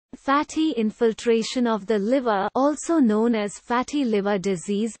Fatty infiltration of the liver, also known as fatty liver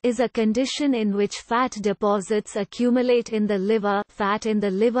disease, is a condition in which fat deposits accumulate in the liver. Fat in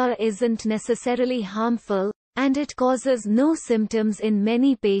the liver isn't necessarily harmful, and it causes no symptoms in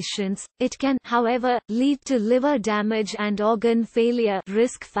many patients. It can, however, lead to liver damage and organ failure.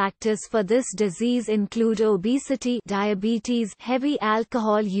 Risk factors for this disease include obesity, diabetes, heavy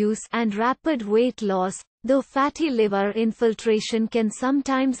alcohol use, and rapid weight loss. Though fatty liver infiltration can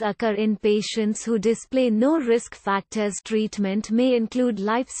sometimes occur in patients who display no risk factors, treatment may include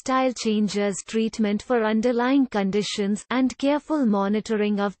lifestyle changes, treatment for underlying conditions, and careful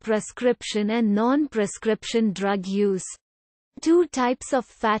monitoring of prescription and non-prescription drug use. Two types of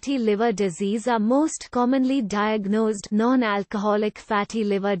fatty liver disease are most commonly diagnosed. Non-alcoholic fatty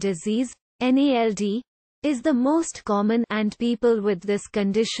liver disease, NALD, is the most common, and people with this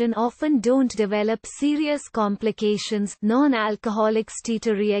condition often don't develop serious complications. Non-alcoholic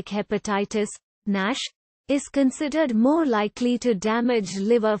steatoreac hepatitis, NASH, is considered more likely to damage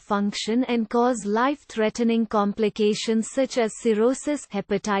liver function and cause life-threatening complications such as cirrhosis.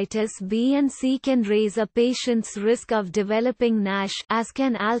 Hepatitis B and C can raise a patient's risk of developing NASH, as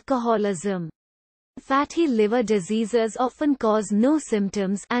can alcoholism. Fatty liver diseases often cause no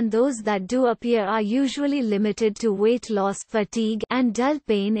symptoms, and those that do appear are usually limited to weight loss, fatigue, and dull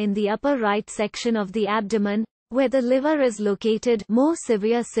pain in the upper right section of the abdomen, where the liver is located. More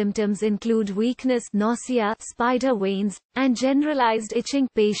severe symptoms include weakness, nausea, spider veins, and generalized itching.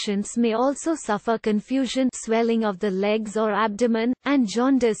 Patients may also suffer confusion, swelling of the legs or abdomen, and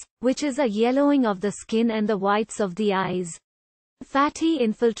jaundice, which is a yellowing of the skin and the whites of the eyes. Fatty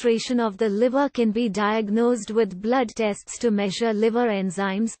infiltration of the liver can be diagnosed with blood tests to measure liver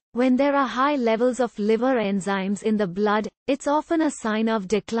enzymes. When there are high levels of liver enzymes in the blood, it's often a sign of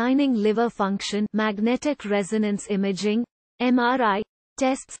declining liver function. Magnetic resonance imaging, MRI,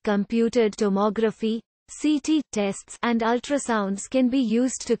 tests, computed tomography, CT tests, and ultrasounds can be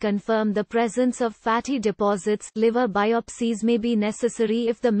used to confirm the presence of fatty deposits. Liver biopsies may be necessary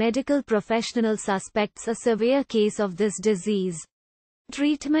if the medical professional suspects a severe case of this disease.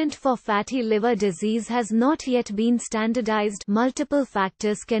 Treatment for fatty liver disease has not yet been standardized. Multiple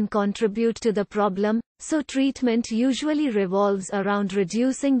factors can contribute to the problem, so treatment usually revolves around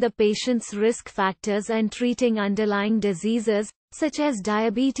reducing the patient's risk factors and treating underlying diseases, such as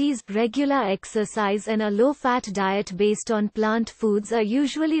diabetes. Regular exercise and a low-fat diet based on plant foods are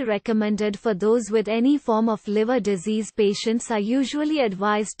usually recommended for those with any form of liver disease. Patients are usually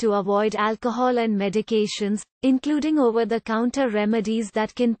advised to avoid alcohol and medications, including over-the-counter remedies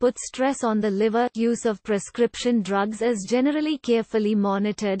that can put stress on the liver. Use of prescription drugs is generally carefully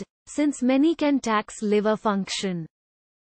monitored, since many can tax liver function.